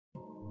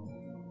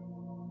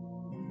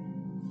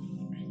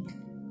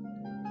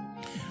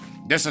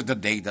This is the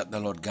day that the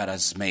Lord God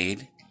has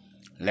made.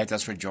 Let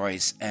us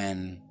rejoice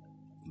and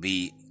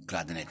be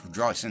glad in it.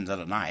 Rejoice in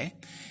the night.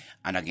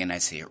 And again I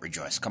say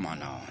rejoice. Come on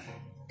now.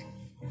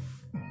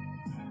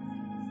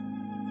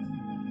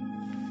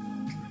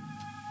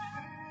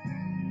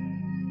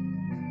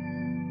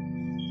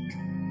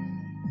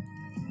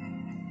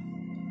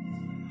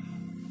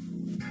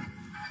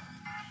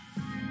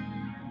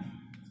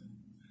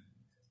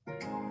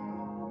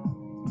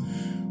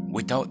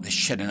 Without the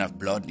shedding of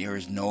blood, there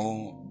is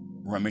no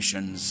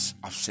remissions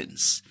of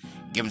sins.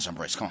 Give him some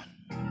praise. Come on.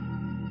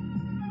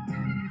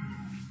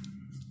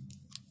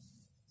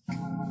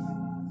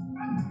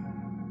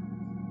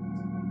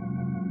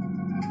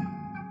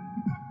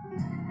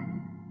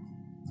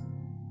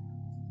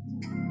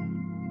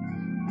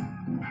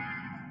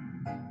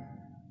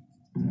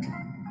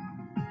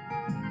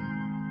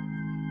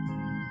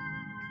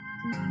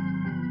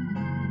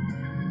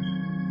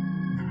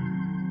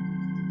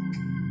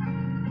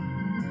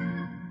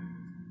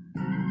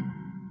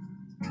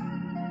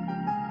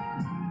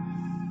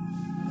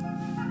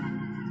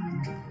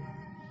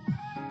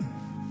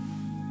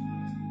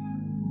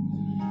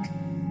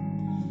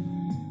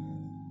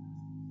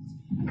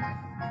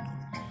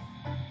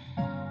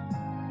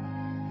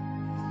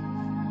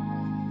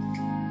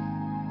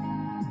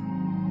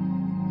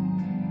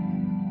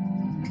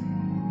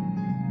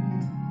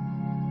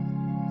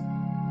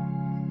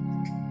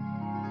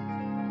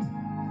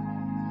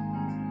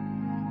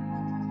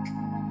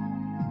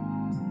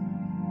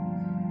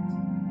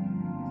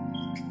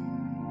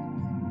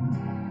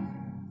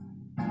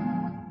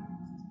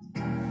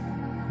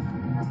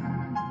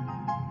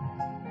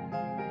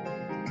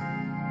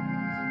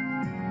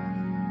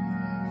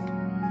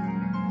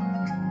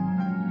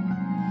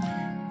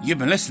 You've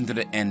been listening to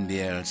the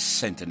NBL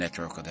Center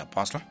Network of the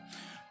Apostle,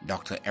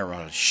 Dr.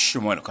 Errol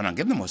Shimon. Can I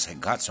give the Most High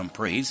God some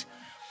praise?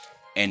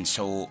 In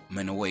so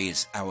many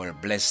ways, I will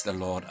bless the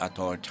Lord at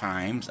all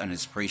times, and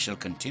his praise shall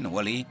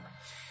continually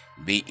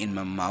be in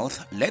my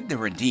mouth. Let the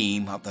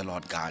redeemed of the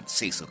Lord God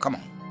say so. Come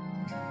on.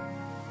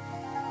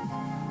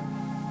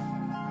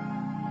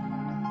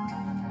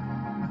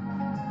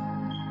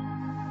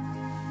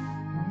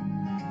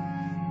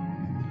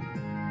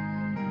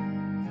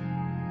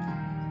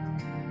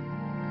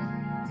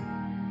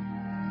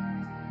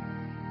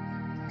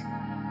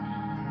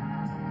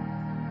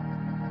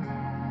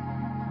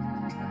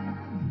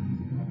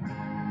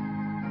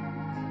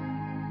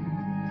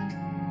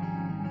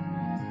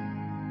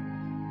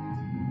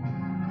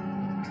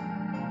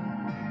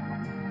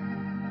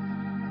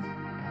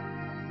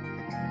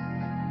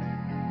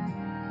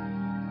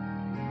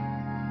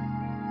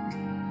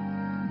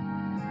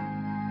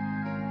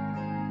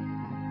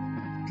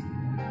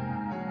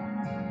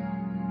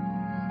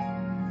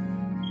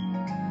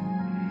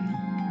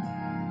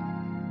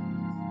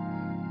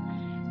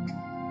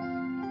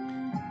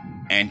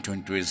 Enter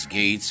into his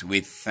gates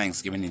with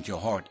thanksgiving into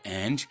your heart,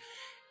 and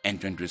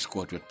enter into his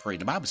court with prayer.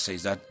 The Bible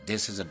says that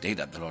this is a day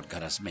that the Lord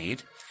God has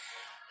made.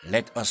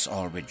 Let us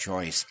all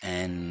rejoice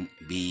and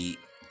be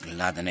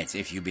glad in it.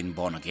 If you've been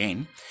born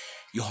again,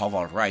 you have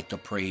a right to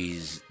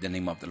praise the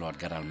name of the Lord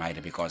God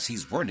Almighty, because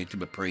he's worthy to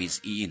be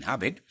praised. He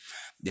inhabit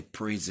the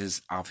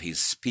praises of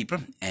his people,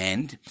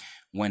 and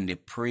when the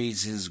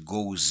praises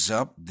goes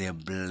up, the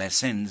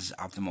blessings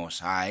of the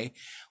Most High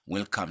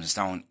will come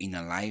down in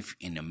your life,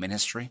 in the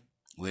ministry,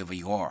 wherever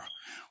you are.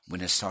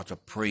 When you start to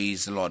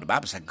praise the Lord, the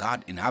Bible says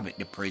God inhabit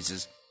the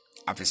praises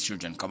of his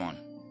children. Come on.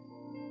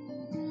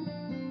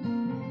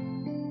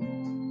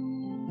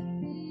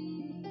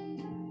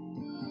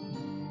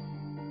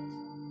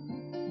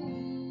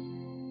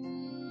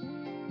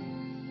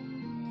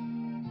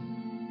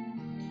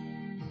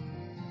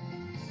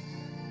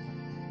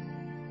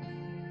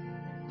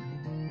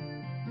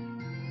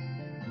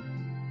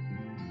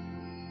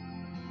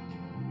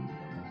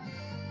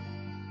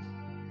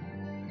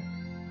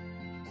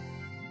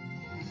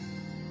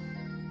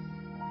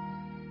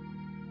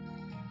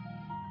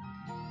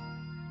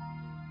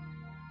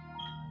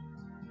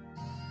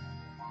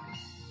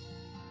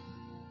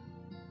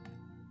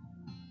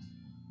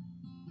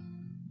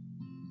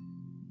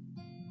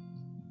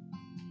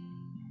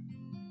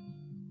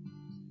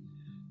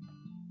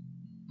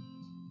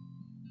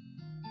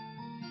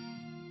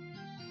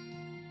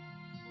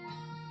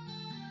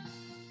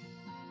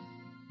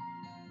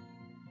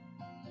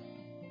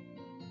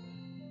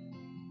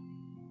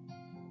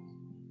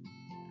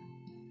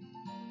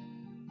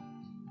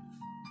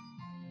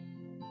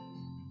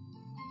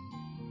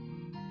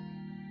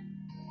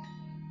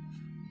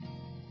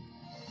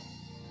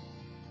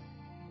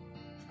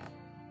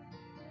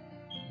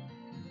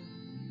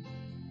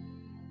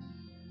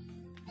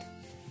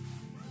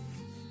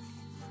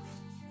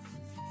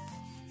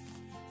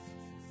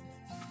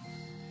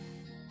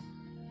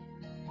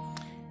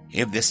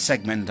 If this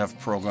segment of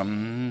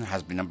program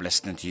has been a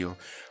blessing to you,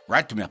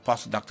 write to me,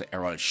 Apostle Dr.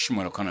 Errol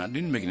Shmuel O'Connor, at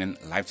the New Beginning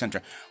Life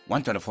Center,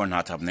 134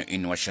 North Avenue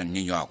in Washington,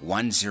 New York,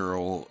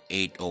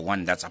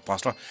 10801. That's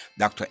Apostle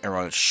Dr.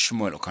 Errol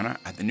Shmuel O'Connor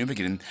at the New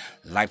Beginning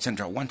Life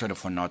Center,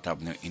 134 North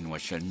Avenue in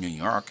Washington, New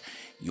York.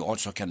 You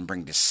also can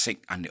bring the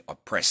sick and the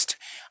oppressed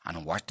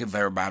and watch the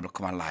very Bible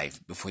come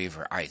alive before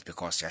your eyes,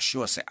 because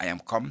Yeshua said, I am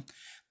come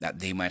that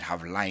they might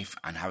have life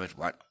and have it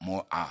what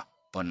more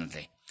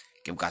abundantly.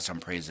 Give God some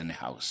praise in the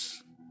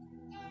house.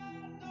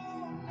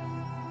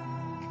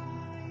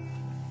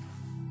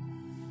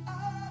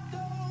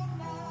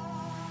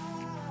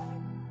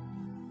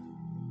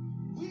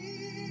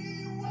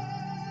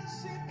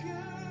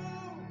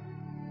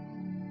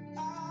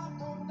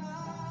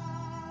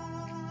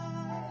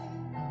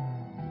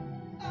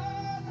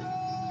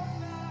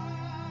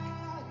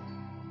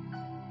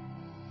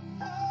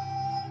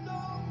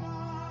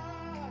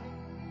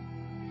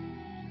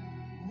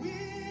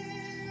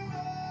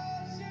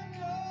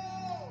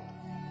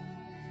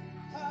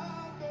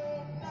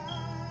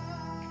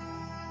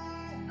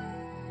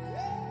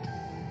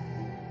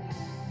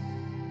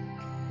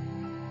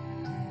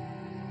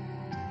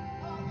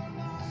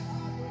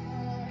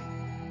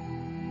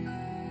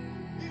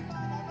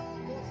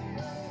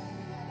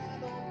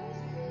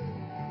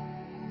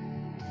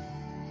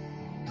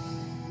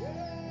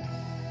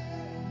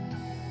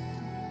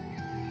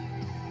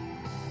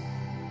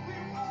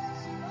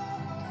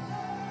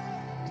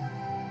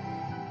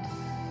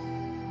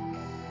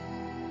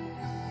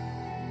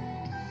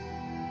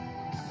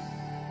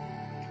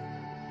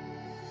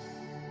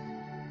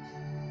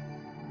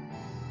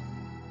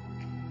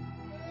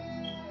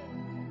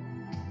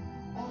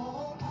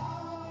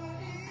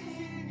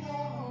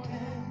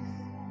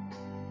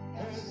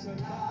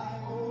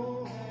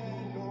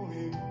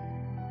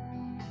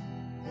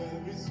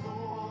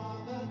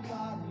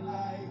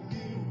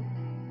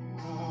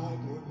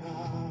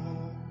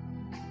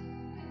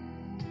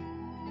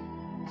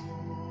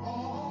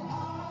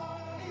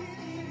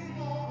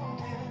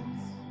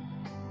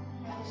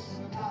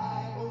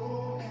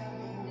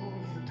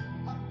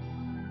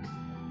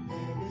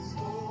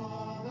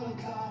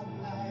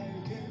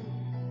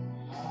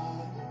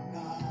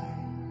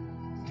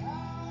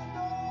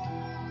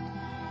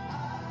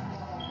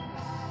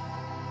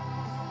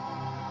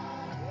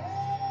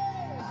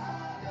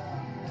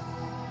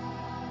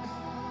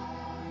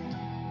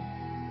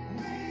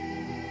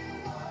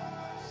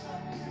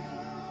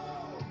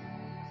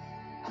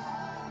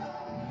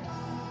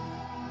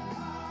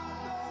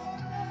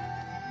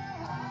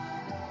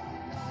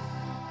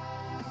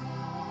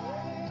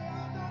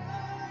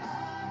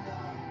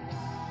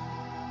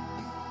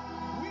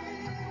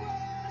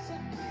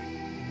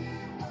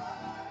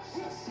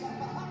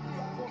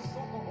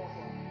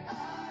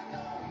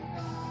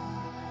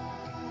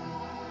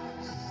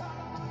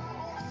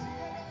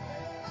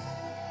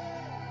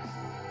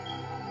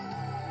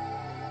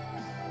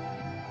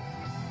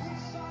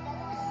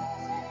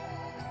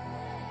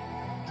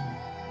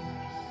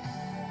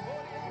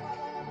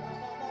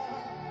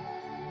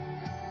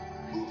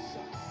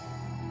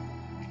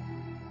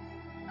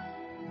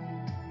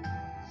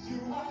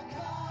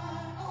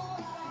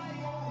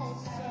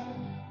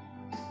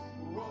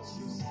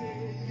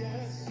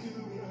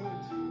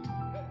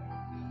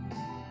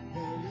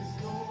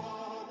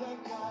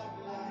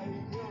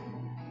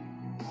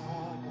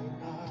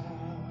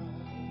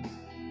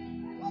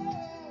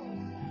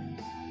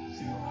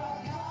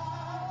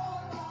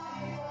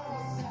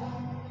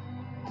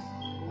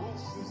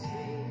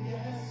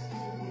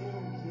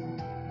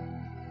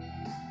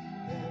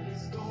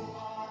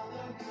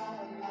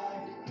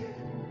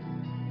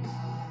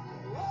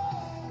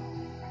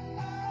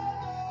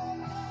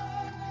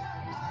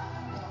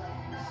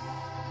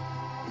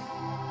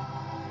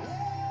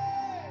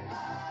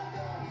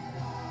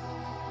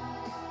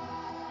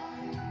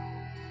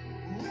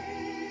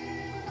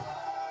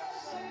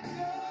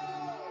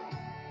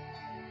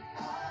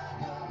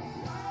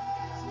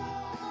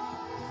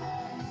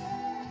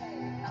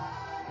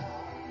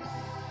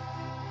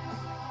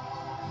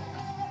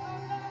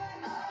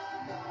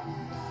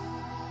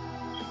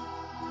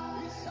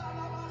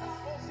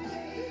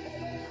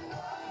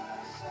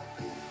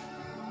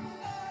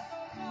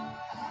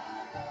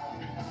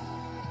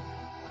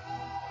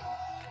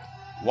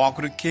 Walk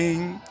with the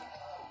King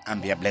and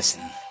be a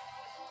blessing.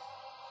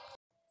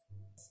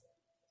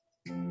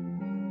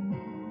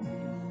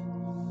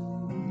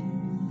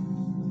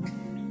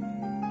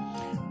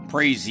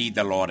 Praise ye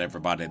the Lord,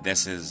 everybody.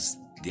 This is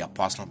the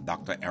Apostle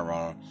Dr.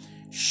 Errol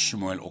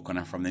Shmuel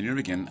O'Connor from the New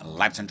Beginning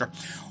Life Center,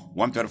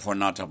 134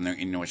 North Avenue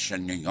in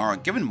Washington, New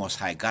York. Giving Most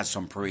High God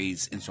some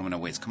praise in so many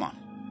ways. Come on.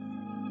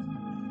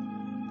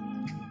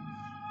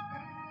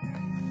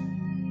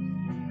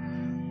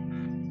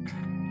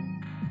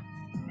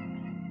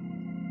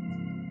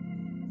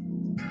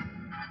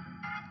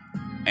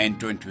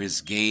 Enter into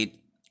his gate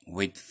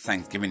with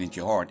thanksgiving in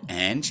your heart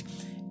and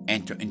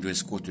enter into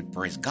his court with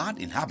praise. God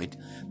inhabit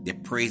the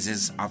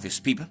praises of his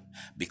people,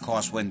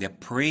 because when the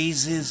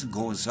praises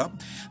goes up,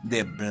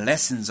 the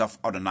blessings of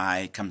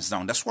Adonai comes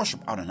down. Let's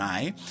worship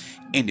Adonai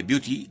in the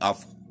beauty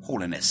of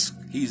holiness.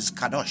 He's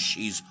Kadosh,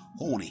 he's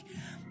holy.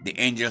 The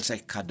angels say,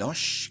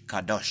 Kadosh,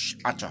 Kadosh,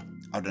 Ata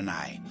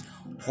Adonai.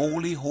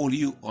 Holy,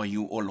 holy are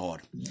you, O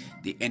Lord.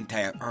 The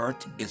entire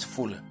earth is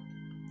full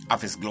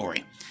of his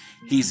glory.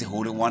 He's the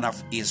Holy One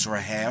of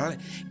Israel.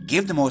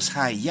 Give the Most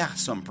High Yah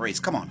some praise.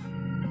 Come on.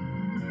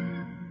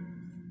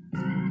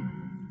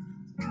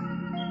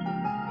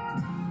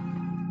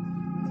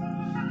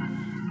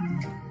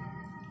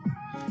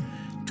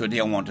 Today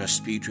I want to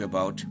speak to you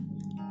about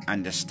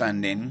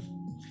understanding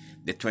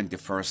the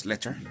 21st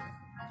letter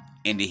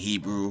in the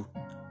Hebrew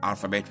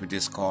alphabet, which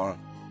is called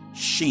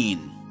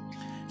Shin.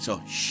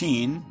 So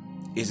Shin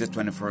is the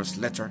 21st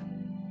letter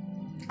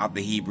of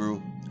the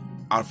Hebrew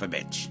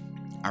alphabet.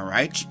 All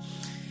right?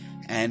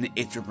 And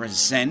it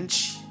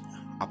represents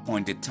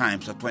appointed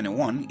time. So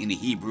 21 in the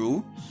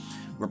Hebrew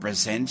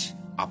represents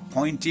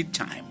appointed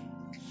time.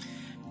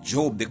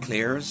 Job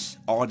declares,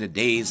 all the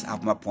days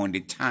of my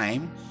appointed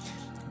time,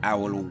 I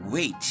will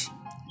wait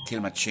till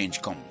my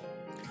change come.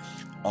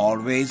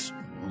 Always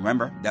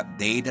remember that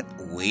they that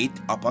wait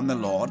upon the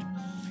Lord,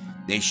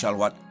 they shall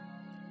what?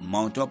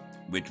 Mount up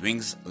with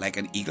wings like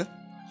an eagle.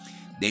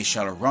 They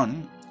shall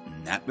run,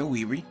 not be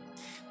weary.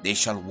 They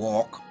shall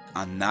walk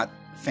and not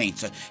faint.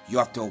 So you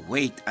have to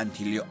wait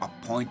until your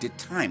appointed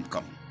time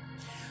come.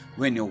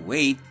 When you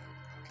wait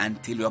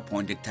until your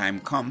appointed time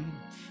come,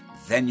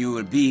 then you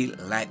will be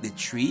like the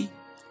tree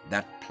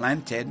that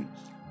planted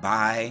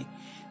by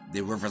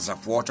the rivers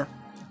of water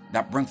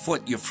that bring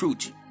forth your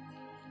fruit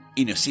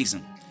in your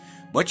season.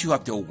 But you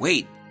have to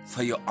wait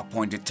for your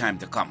appointed time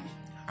to come.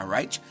 All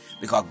right?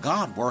 Because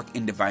God works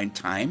in divine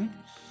time.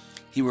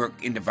 He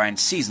works in divine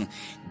season.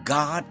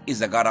 God is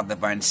the God of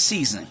divine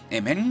season.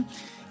 Amen?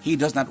 He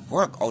does not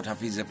work out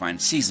of his divine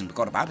season,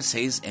 because the Bible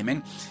says,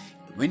 amen,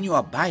 when you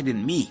abide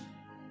in me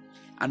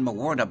and my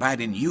word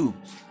abide in you,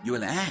 you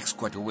will ask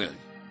what you will,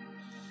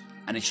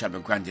 and it shall be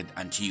granted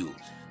unto you.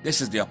 This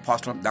is the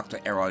Apostle Dr.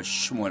 Errol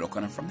Shmuel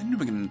O'Connor from the New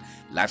Beginning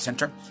Life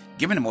Center,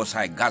 giving the Most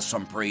High God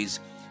some praise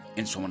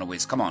in so many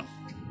ways. Come on.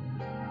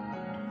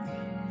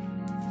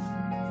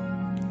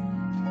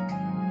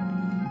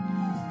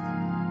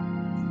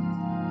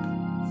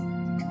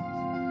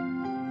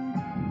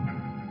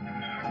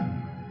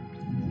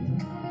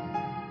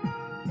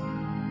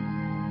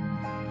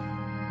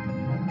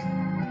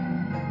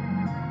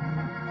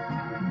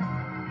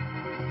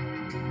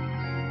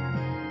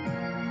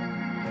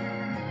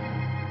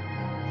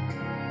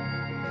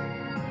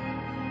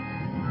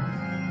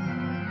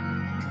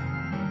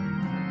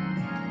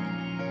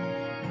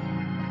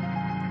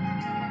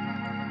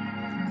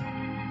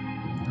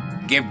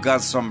 Give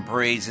God some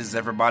praises,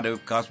 everybody,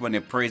 because when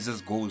the praises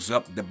goes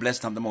up, the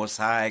blessing of the Most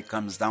High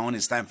comes down.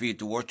 It's time for you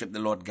to worship the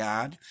Lord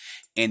God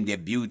in the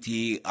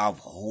beauty of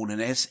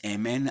holiness.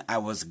 Amen. I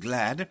was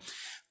glad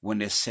when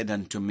they said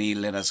unto me,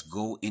 let us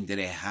go into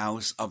the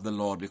house of the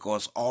Lord,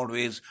 because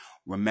always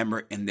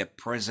remember, in the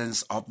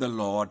presence of the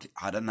Lord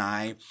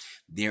Adonai,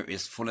 there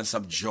is fullness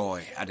of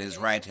joy. At his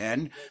right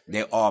hand,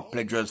 there are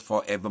pleasures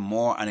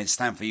forevermore. And it's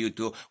time for you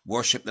to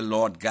worship the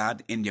Lord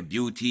God in the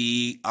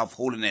beauty of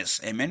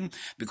holiness. Amen.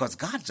 Because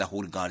God's a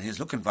holy God. He's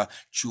looking for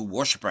true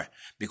worshiper.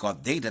 Because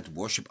they that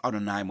worship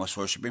Adonai must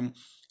worship him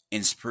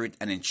in spirit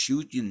and in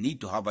truth. You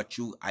need to have a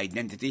true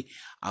identity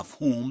of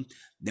whom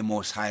the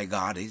Most High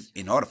God is.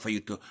 In order for you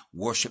to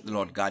worship the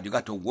Lord God, you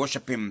got to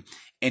worship him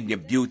in the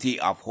beauty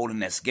of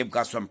holiness. Give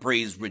God some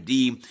praise,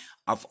 redeem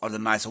of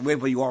Adonai. So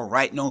wherever you are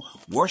right now,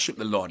 worship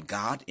the Lord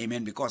God.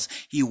 Amen. Because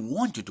he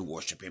wants you to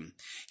worship him.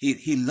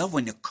 He loves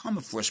when you come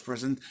before his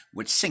presence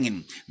with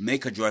singing.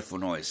 Make a joyful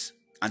noise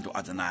unto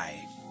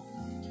Adonai.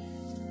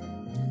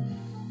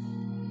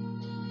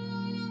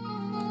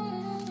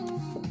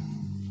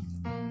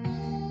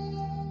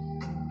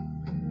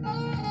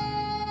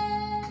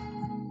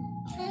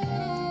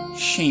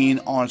 Shin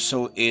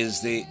also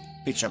is the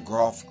picture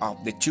graph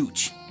of the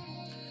tooth,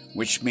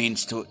 which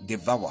means to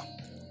devour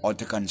or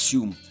to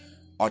consume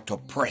or to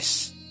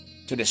press,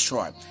 to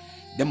destroy.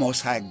 The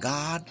Most High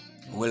God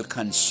will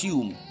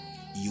consume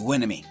your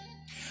enemy,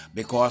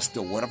 because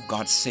the word of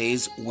God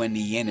says, when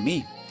the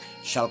enemy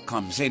shall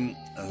come in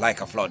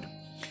like a flood,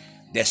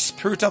 the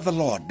Spirit of the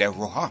Lord, the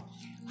Ruach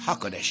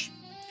HaKodesh,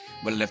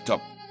 will lift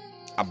up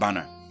a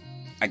banner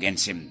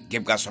against him.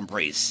 Give God some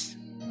praise.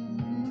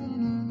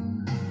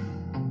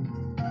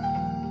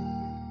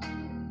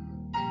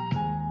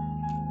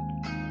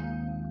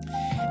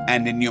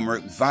 And the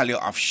numeric value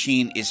of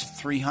Shin is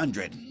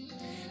 300.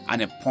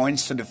 And it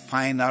points to the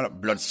final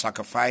blood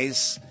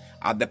sacrifice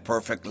of the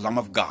perfect Lamb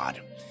of God,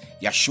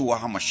 Yeshua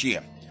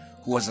HaMashiach,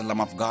 who was the Lamb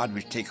of God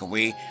which take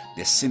away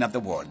the sin of the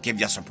world.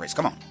 Give us some praise.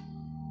 Come on.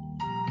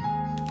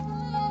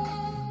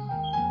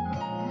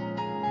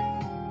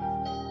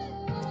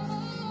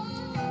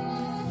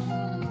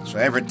 So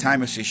every time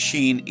you see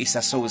Shin, it's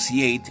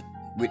associated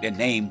with the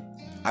name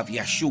of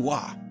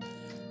Yeshua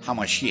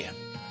HaMashiach,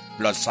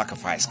 blood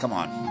sacrifice. Come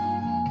on.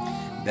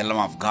 The Lamb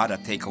of God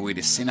that take away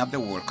the sin of the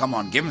world. Come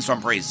on, give him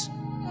some praise.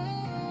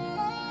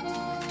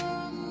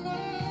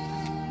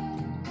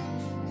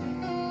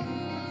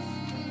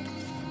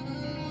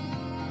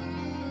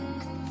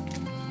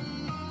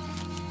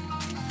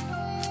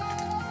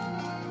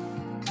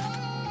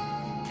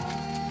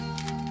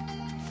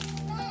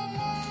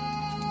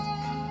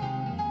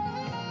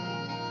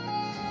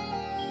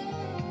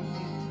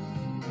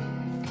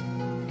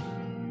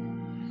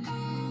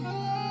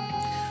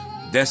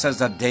 This is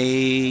the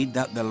day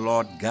that the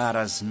Lord God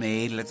has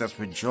made. Let us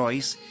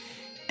rejoice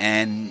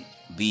and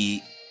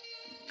be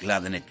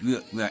glad in it.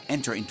 We are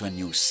entering into a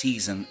new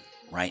season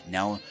right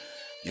now.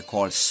 They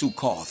call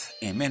Sukkoth.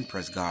 Amen.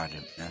 Praise God.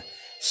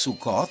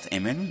 Sukkoth.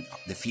 Amen.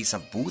 The Feast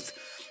of Booth.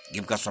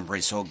 Give God some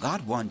praise. So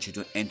God wants you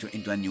to enter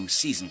into a new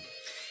season.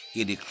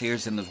 He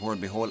declares in His word,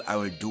 behold, I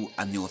will do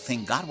a new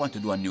thing. God wants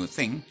to do a new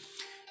thing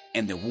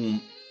in the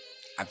womb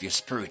of your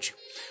spirit.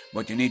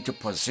 But you need to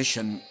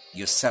position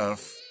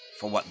yourself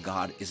for what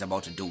God is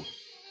about to do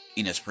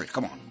in your spirit.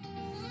 Come on.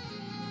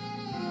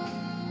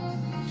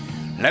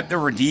 Let the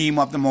redeemed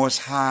of the Most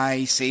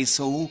High say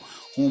so,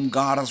 whom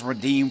God has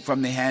redeemed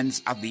from the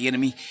hands of the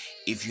enemy.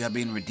 If you have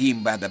been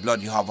redeemed by the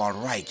blood, you have all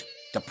right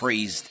to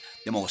praise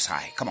the Most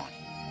High. Come on.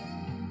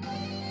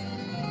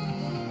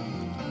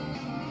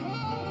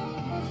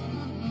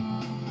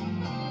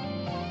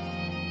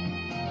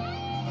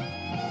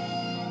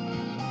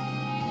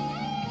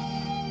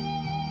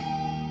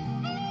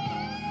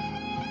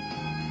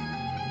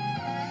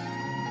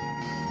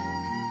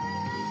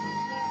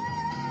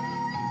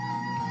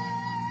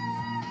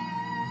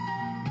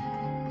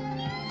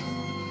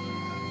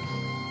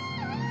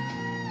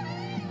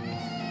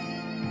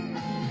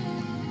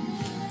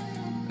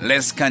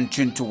 Let's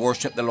continue to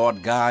worship the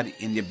Lord God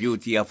in the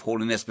beauty of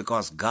holiness,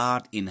 because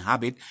God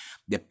inhabits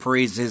the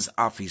praises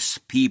of His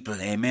people.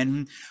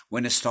 Amen.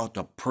 When they start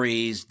to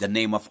praise the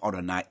name of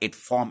Adonai, it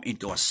forms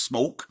into a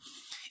smoke.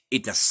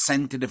 It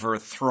ascends to the very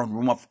throne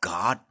room of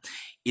God.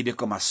 It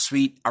becomes a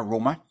sweet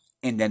aroma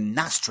in the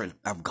nostril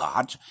of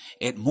God.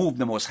 It moves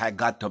the Most High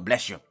God to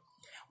bless you.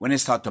 When He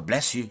starts to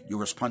bless you, you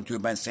respond to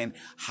Him by saying,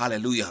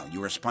 hallelujah.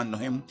 You respond to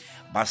Him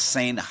by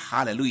saying,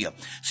 hallelujah.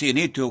 So you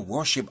need to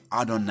worship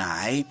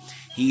Adonai.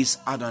 He's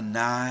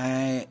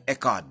Adonai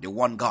Echad, the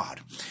one God.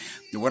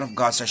 The word of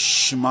God says,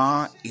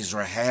 Shema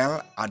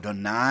Israel,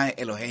 Adonai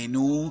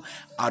Eloheinu,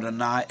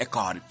 Adonai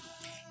Echad.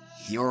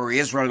 Hear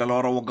Israel, the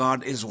Lord our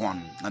God is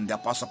one. And the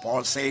Apostle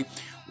Paul say,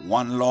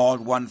 one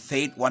Lord, one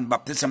faith, one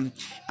baptism,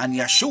 and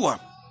Yeshua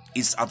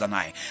is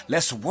Adonai.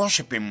 Let's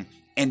worship Him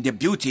in the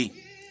beauty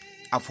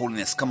of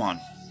holiness. Come on.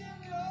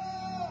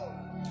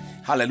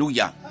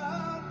 Hallelujah.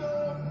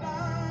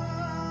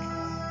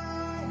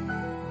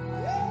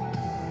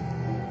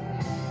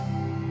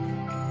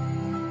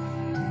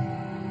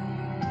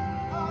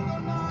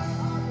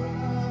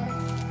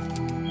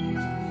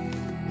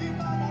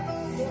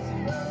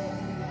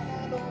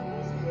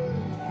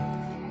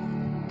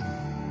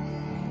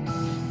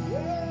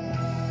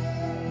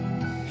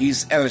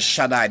 He's El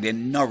Shaddai, the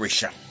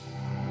nourisher.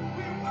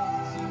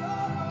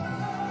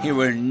 He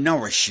will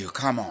nourish you.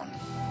 Come on.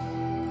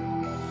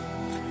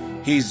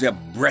 He's the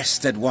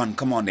breasted one.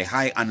 Come on. The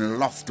high and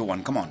lofty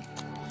one. Come on.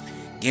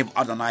 Give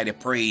Adonai the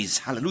praise.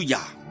 Hallelujah.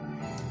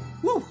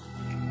 Woo.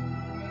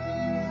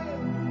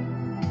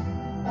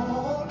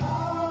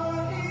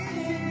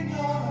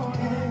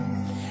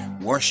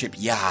 Worship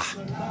Yah.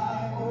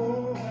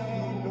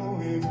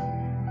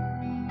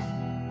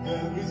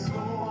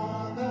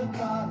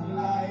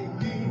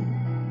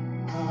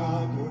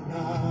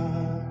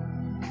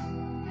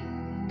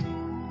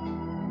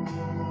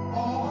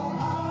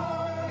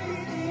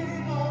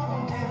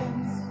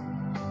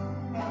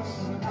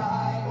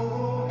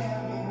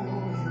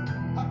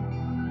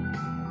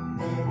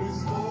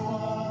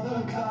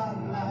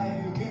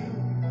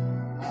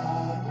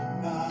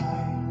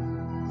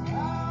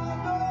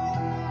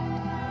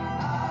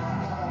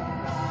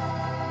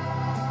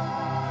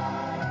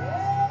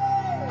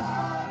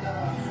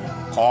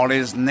 Call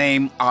His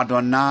name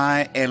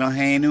Adonai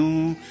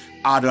Eloheinu,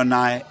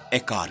 Adonai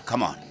Echad.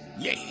 Come on.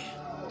 Yeah.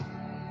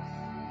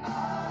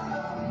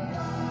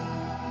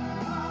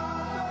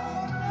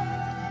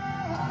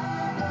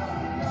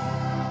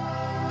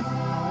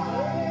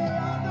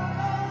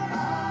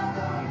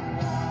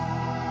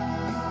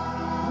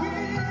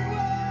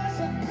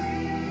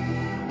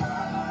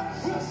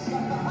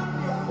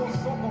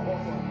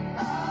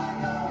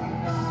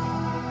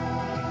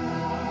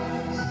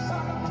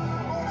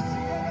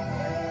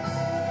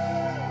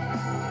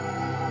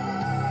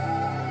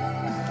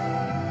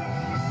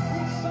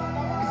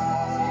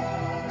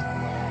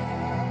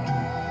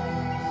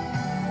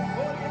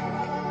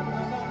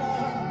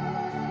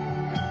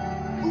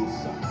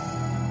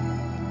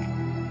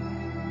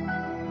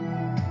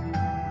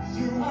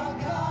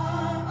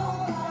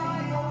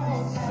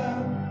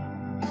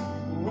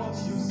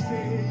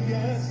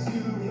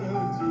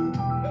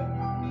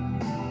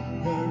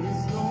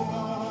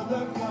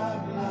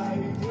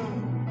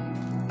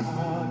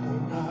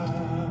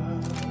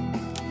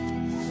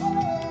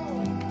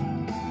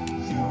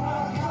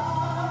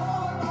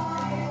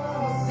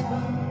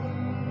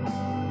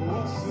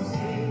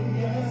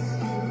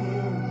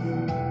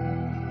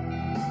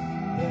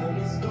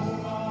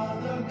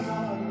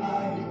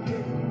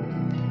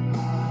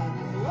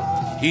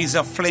 He's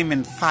a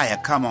flaming fire.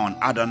 Come on,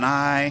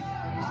 Adonai.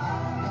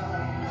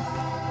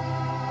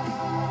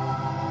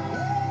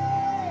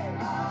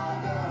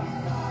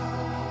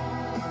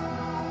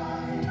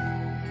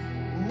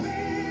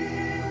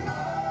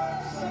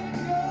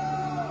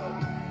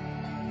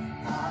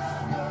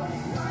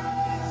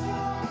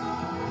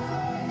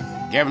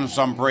 Give him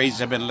some praise.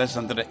 You've been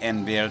listening to the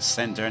NBL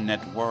Center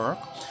Network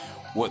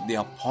with the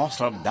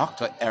Apostle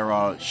Dr.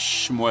 Errol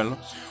Shmuel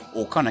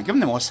O'Connor. Give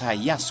him the Most High,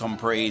 yes, some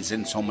praise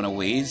in so many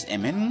ways.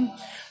 Amen.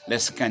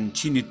 Let's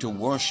continue to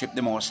worship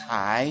the Most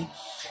High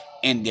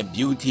in the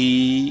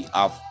beauty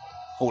of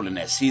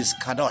holiness. He's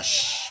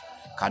Kadosh,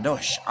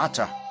 Kadosh,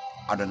 Ata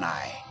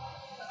Adonai.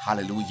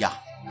 Hallelujah.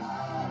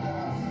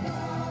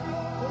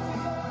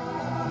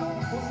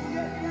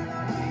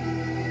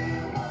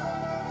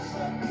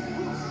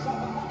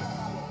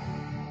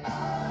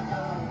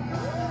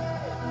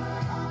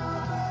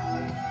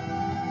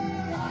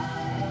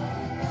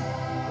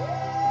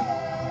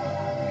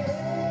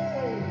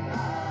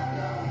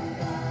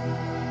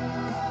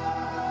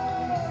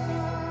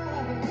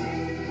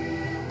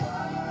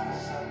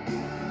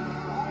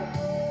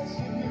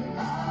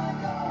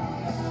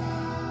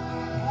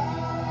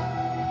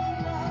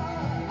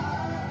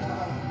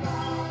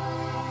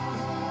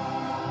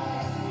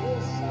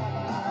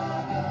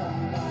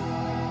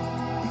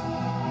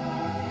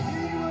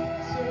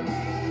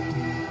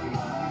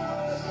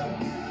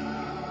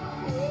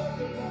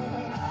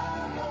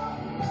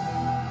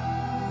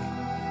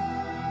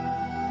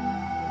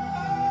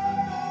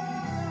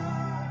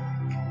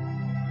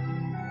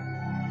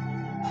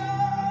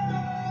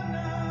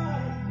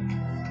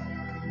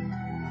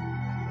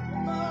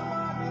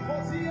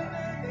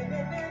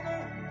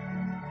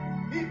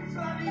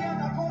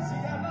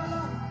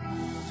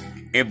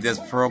 If this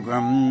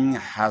program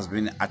has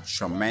been a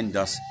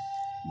tremendous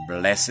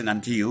blessing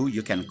unto you,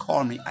 you can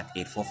call me at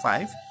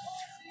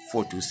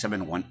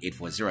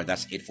 845-427-1840.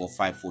 That's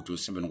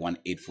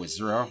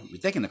 845-427-1840. We're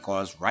taking the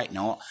calls right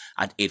now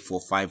at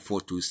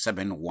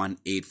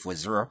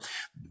 845-427-1840.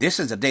 This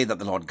is the day that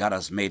the Lord God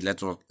has made.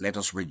 Let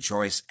us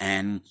rejoice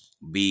and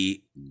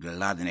be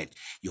glad in it.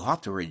 You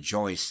have to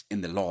rejoice in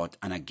the Lord.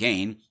 And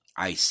again,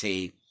 I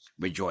say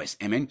rejoice.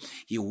 Amen.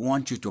 He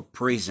wants you to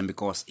praise him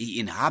because he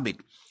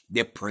inhabits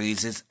the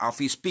praises of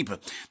his people.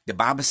 The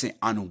Bible says,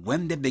 and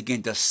when they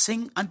begin to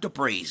sing and to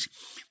praise,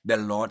 the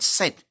Lord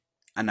set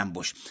an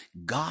ambush.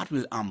 God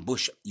will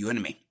ambush your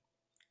enemy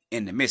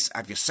in the midst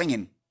of your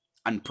singing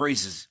and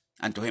praises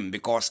unto him,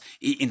 because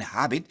he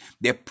inhabits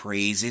the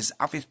praises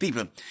of his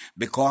people.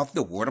 Because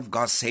the word of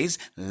God says,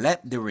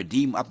 let the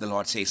redeemed of the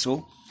Lord say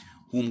so,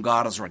 whom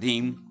God has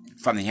redeemed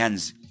from the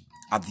hands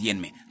of the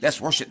enemy. Let's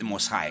worship the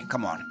Most High.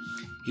 Come on.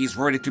 He's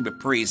worthy to be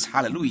praised.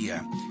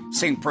 Hallelujah.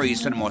 Sing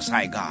praise to the Most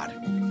High God.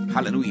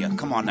 Hallelujah.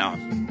 Come on now.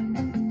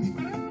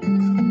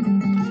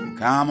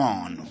 Come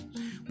on.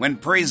 When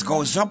praise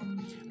goes up,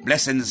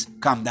 blessings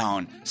come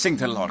down. Sing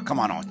to the Lord. Come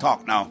on now.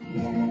 Talk now.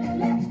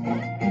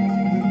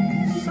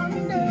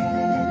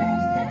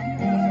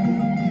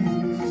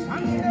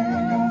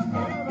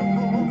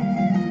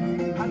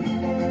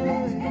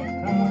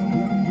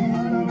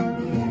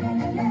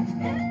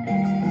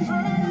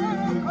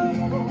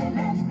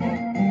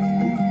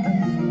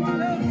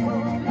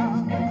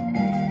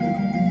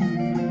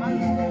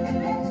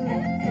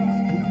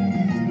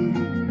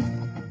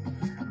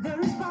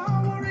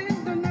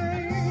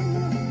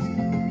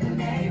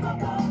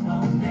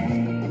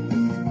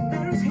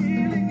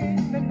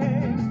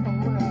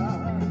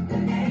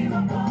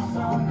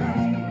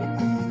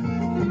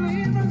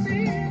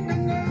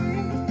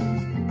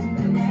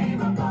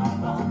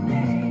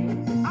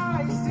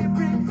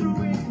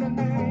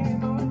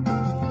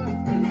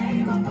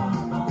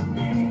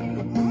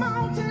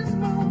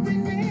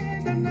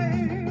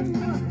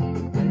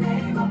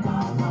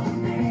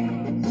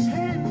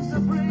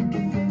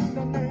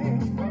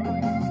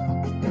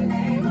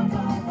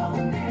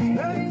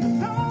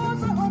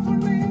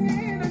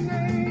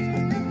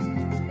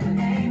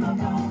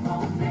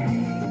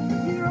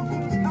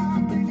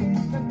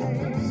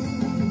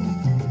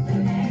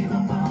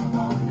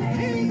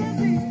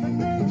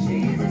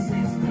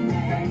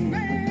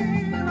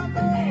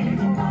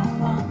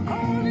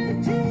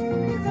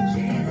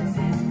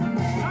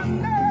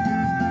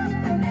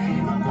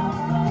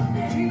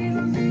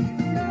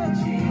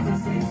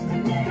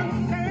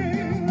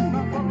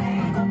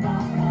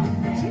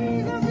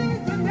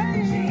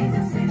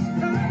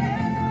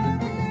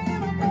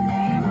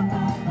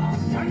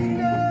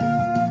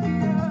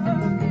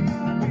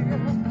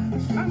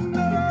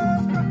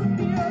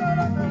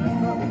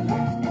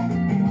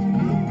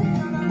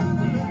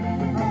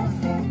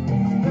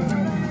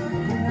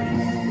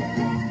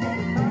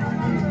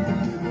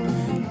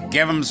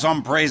 Give him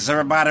some praise.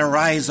 Everybody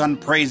rise and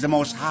praise the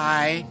Most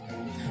High.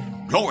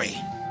 Glory.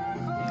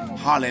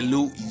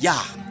 Hallelujah.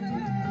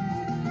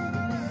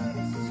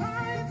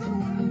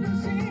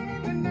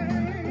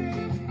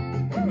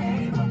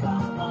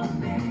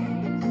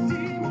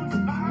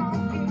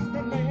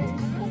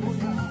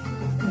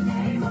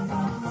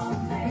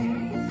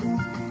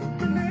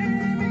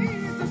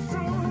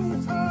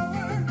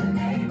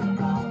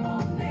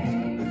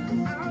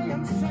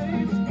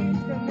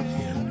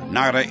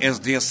 Neither is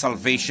there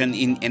salvation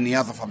in any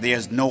other, for there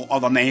is no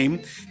other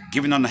name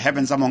given on the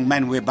heavens among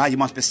men whereby you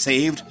must be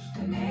saved,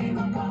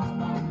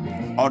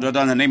 other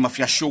than the name of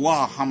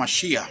Yeshua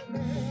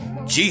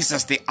HaMashiach,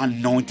 Jesus the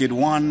Anointed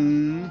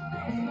One,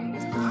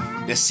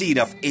 the seed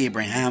of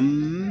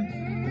Abraham,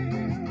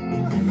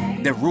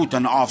 the root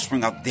and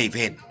offspring of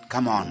David.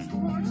 Come on.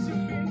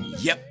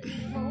 Yep.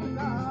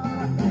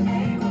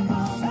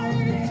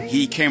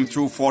 He came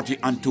through 40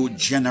 unto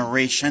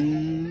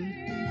generation.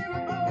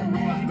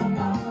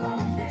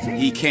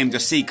 He came to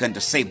seek and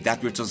to save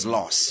that which was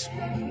lost.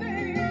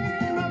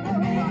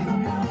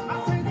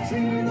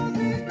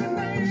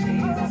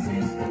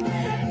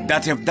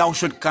 That if thou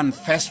should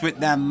confess with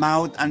thy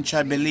mouth and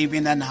shalt believe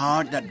in thine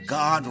heart that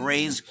God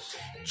raised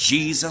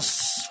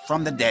Jesus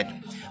from the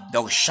dead,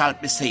 thou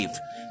shalt be saved.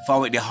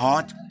 For with the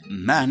heart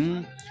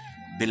man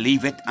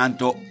believeth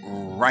unto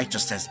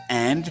righteousness,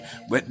 and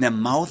with the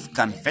mouth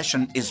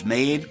confession is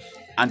made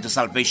unto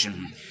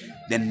salvation.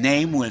 The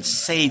name will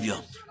save you.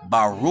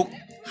 Baruch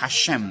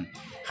Hashem.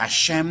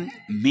 Hashem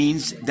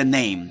means the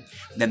name.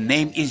 The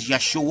name is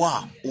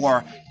Yeshua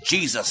or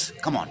Jesus.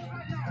 Come on.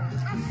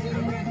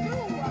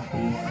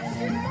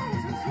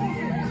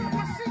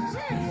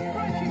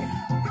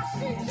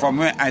 From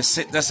where I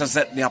sit, this is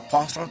it. The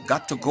apostle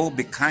got to go.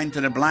 Be kind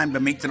to the blind, be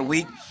meek to the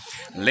weak.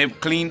 Live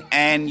clean,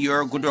 and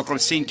your good work will be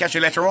seen. Catch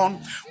you later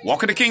on.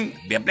 Walk with the King.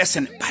 Be a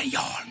blessing. Bye,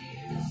 y'all.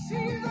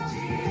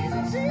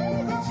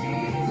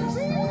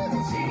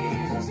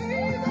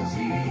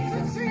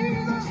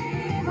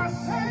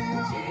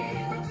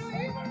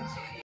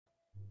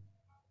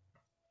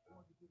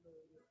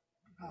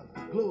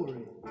 Glory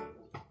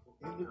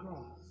in the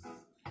cross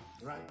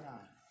right now.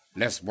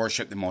 Let's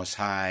worship the Most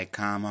High.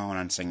 Come on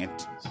and sing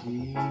it.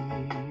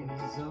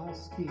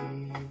 Jesus, keep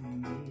me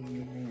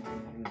near.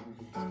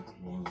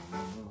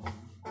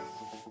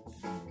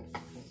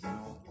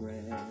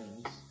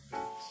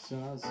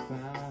 Precious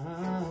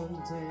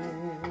fountain,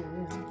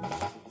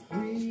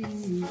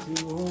 free to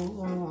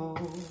all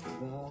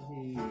the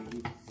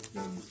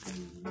heathen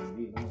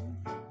free,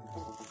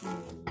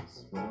 flows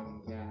from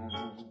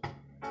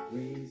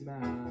Calvary's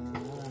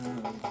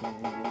mountain.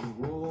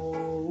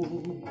 Whoa,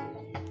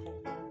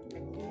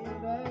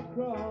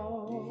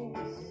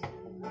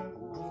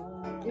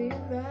 in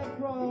that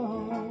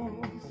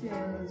cross,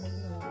 yes,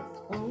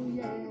 oh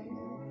yeah.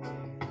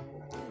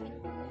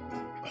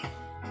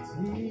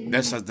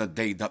 This is the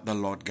day that the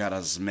Lord God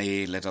has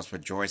made. Let us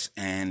rejoice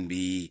and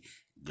be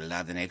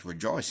glad in it.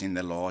 Rejoice in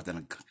the Lord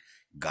and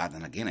God.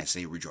 And again, I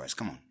say rejoice.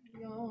 Come on.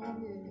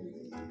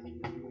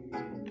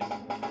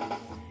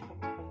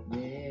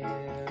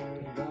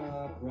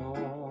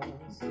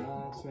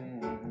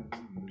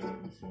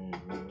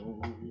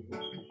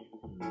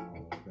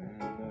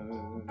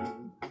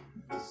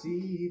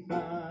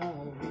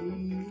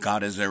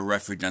 God is a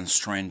refuge and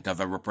strength of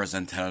a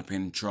present help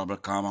in trouble.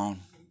 Come on.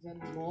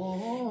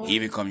 He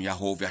become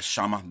Jehovah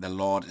Shammah. The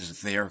Lord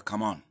is there.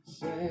 Come on.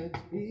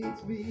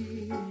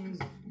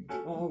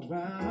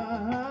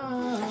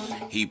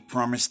 He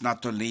promised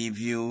not to leave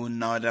you,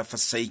 nor to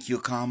forsake you.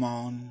 Come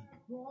on.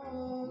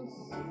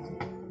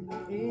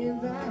 In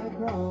that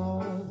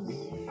cross,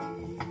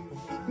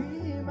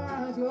 be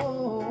my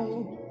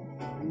glory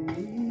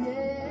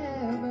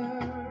ever.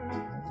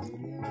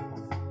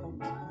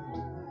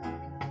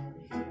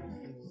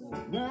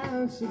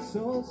 Righteous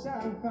soul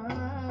shall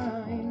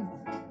find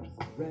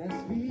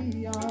rest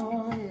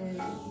beyond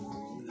it.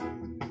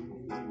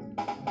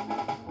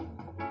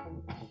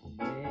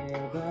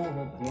 Near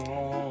the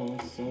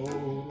cross, O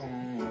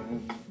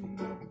Lamb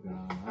of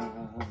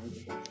God,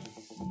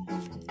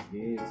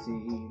 it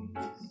seems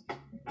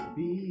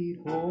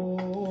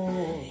before.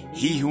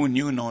 He who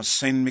knew no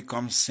sin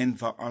becomes sin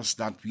for us,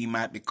 that we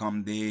might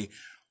become the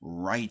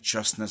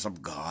righteousness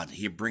of God.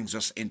 He brings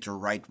us into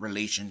right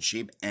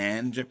relationship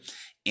and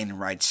in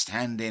right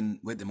standing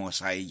with the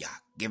Most High.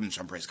 Give him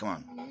some praise. Come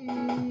on.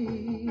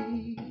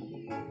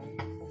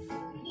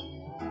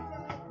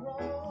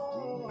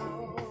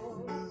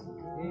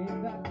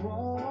 In that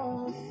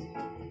cross,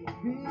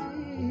 be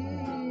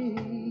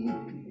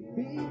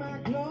my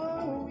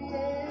glory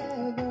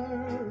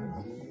ever,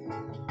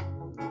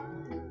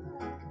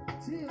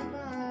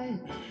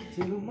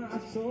 till my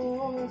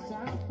soul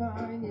shall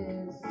find,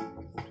 yes.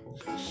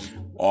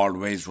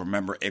 Always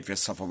remember, if you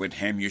suffer with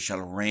him, you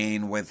shall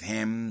reign with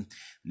him.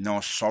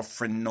 No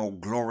suffering, no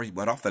glory.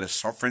 But after the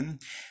suffering,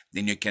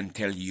 then you can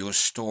tell your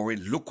story.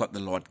 Look what the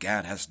Lord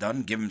God has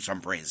done. Give him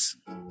some praise.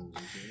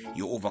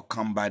 You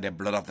overcome by the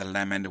blood of the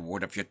Lamb and the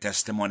word of your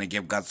testimony.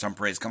 Give God some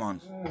praise. Come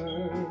on.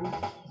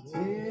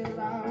 Till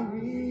I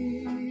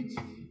reach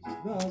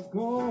the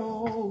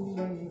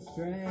golden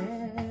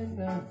strand,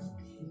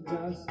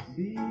 just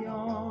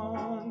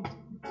beyond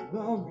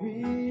the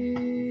river.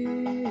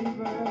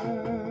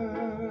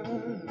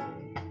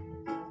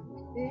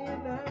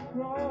 In that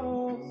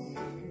cross,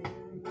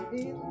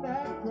 be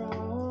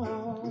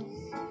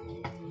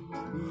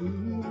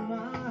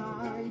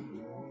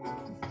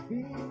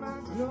my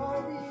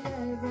glory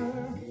ever,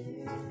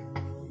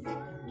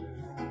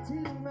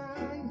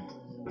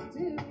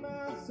 till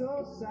my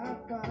soul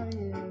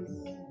sapphires,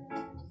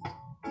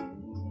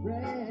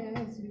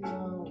 rest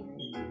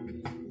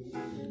beyond.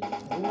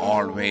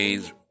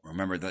 Always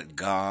remember that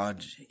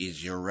God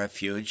is your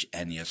refuge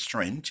and your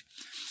strength,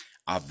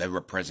 a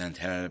very present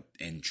help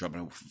in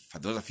trouble. For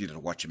those of you that are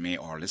watching me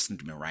or listening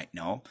to me right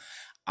now,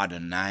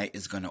 Adonai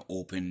is going to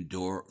open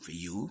door for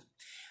you.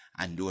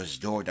 And those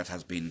door that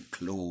has been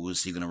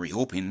closed, he's going to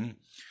reopen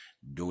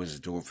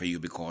those door for you,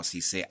 because he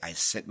say, I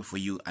set before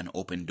you an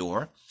open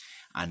door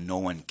and no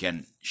one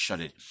can shut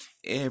it.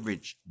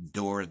 Every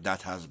door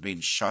that has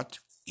been shut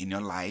in your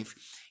life,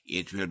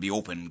 it will be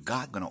open.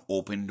 God going to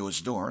open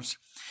those doors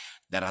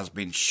that has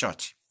been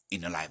shut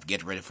in your life.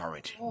 Get ready for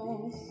it.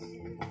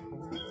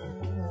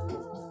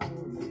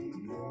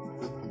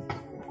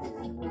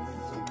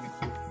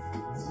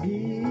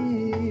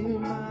 Heal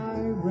my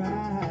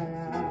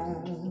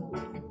wrath,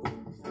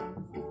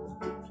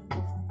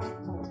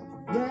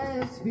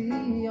 rest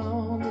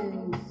beyond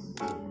this.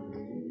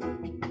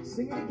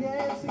 Sing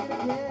it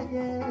again,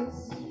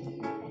 yes.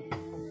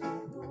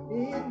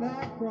 In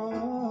that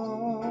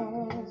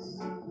cross.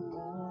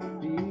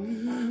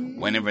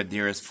 Whenever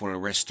there is full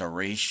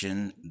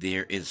restoration,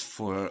 there is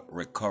full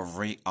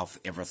recovery of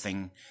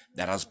everything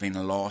that has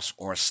been lost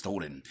or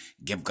stolen.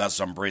 Give God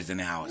some praise in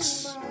the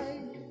house.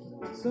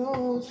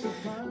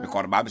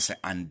 Because the Bible says,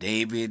 and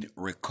David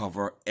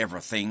recovered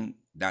everything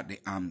that the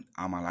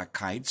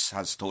Amalekites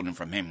has stolen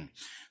from him.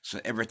 So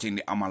everything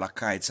the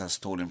Amalekites has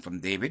stolen from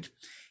David,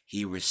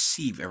 he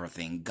received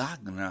everything.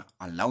 God gonna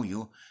allow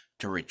you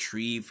to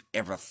retrieve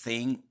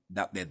everything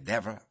that the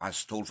devil has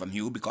stole from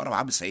you, because the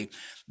Bible says,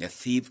 the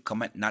thief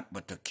cometh not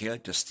but to kill,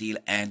 to steal,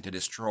 and to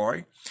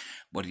destroy.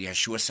 But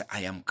Yeshua said,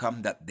 I am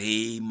come that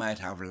they might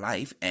have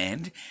life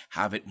and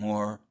have it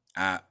more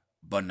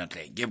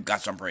abundantly. Give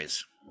God some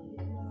praise.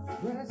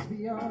 Rest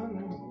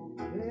beyond,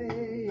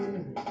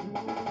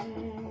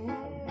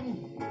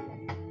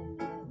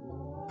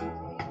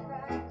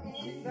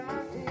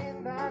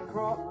 in that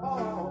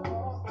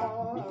cross,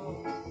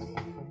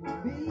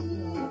 be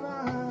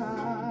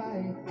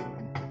my.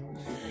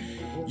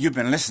 You've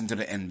been listening to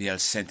the NBL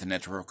Center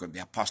Network with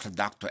the Apostle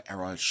Dr.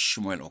 Errol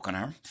Shmuel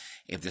O'Connor.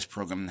 If this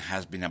program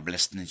has been a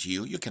blessing to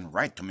you, you can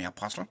write to me,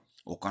 Apostle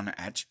O'Connor,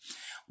 at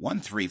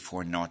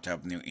 134 North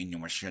Avenue in New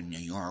Rochelle, New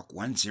York,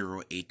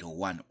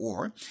 10801,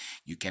 or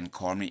you can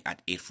call me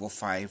at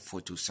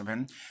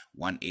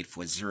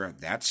 845-427-1840.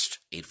 That's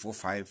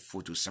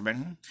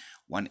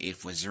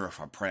 845-427-1840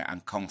 for prayer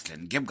and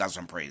counseling. Give God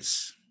some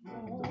praise.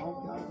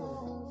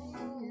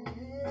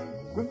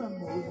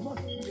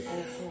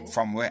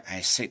 From where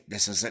I sit,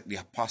 this is it. The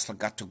apostle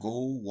got to go,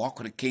 walk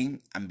with the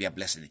King, and be a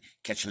blessing.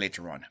 Catch you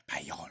later on.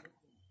 Bye, y'all.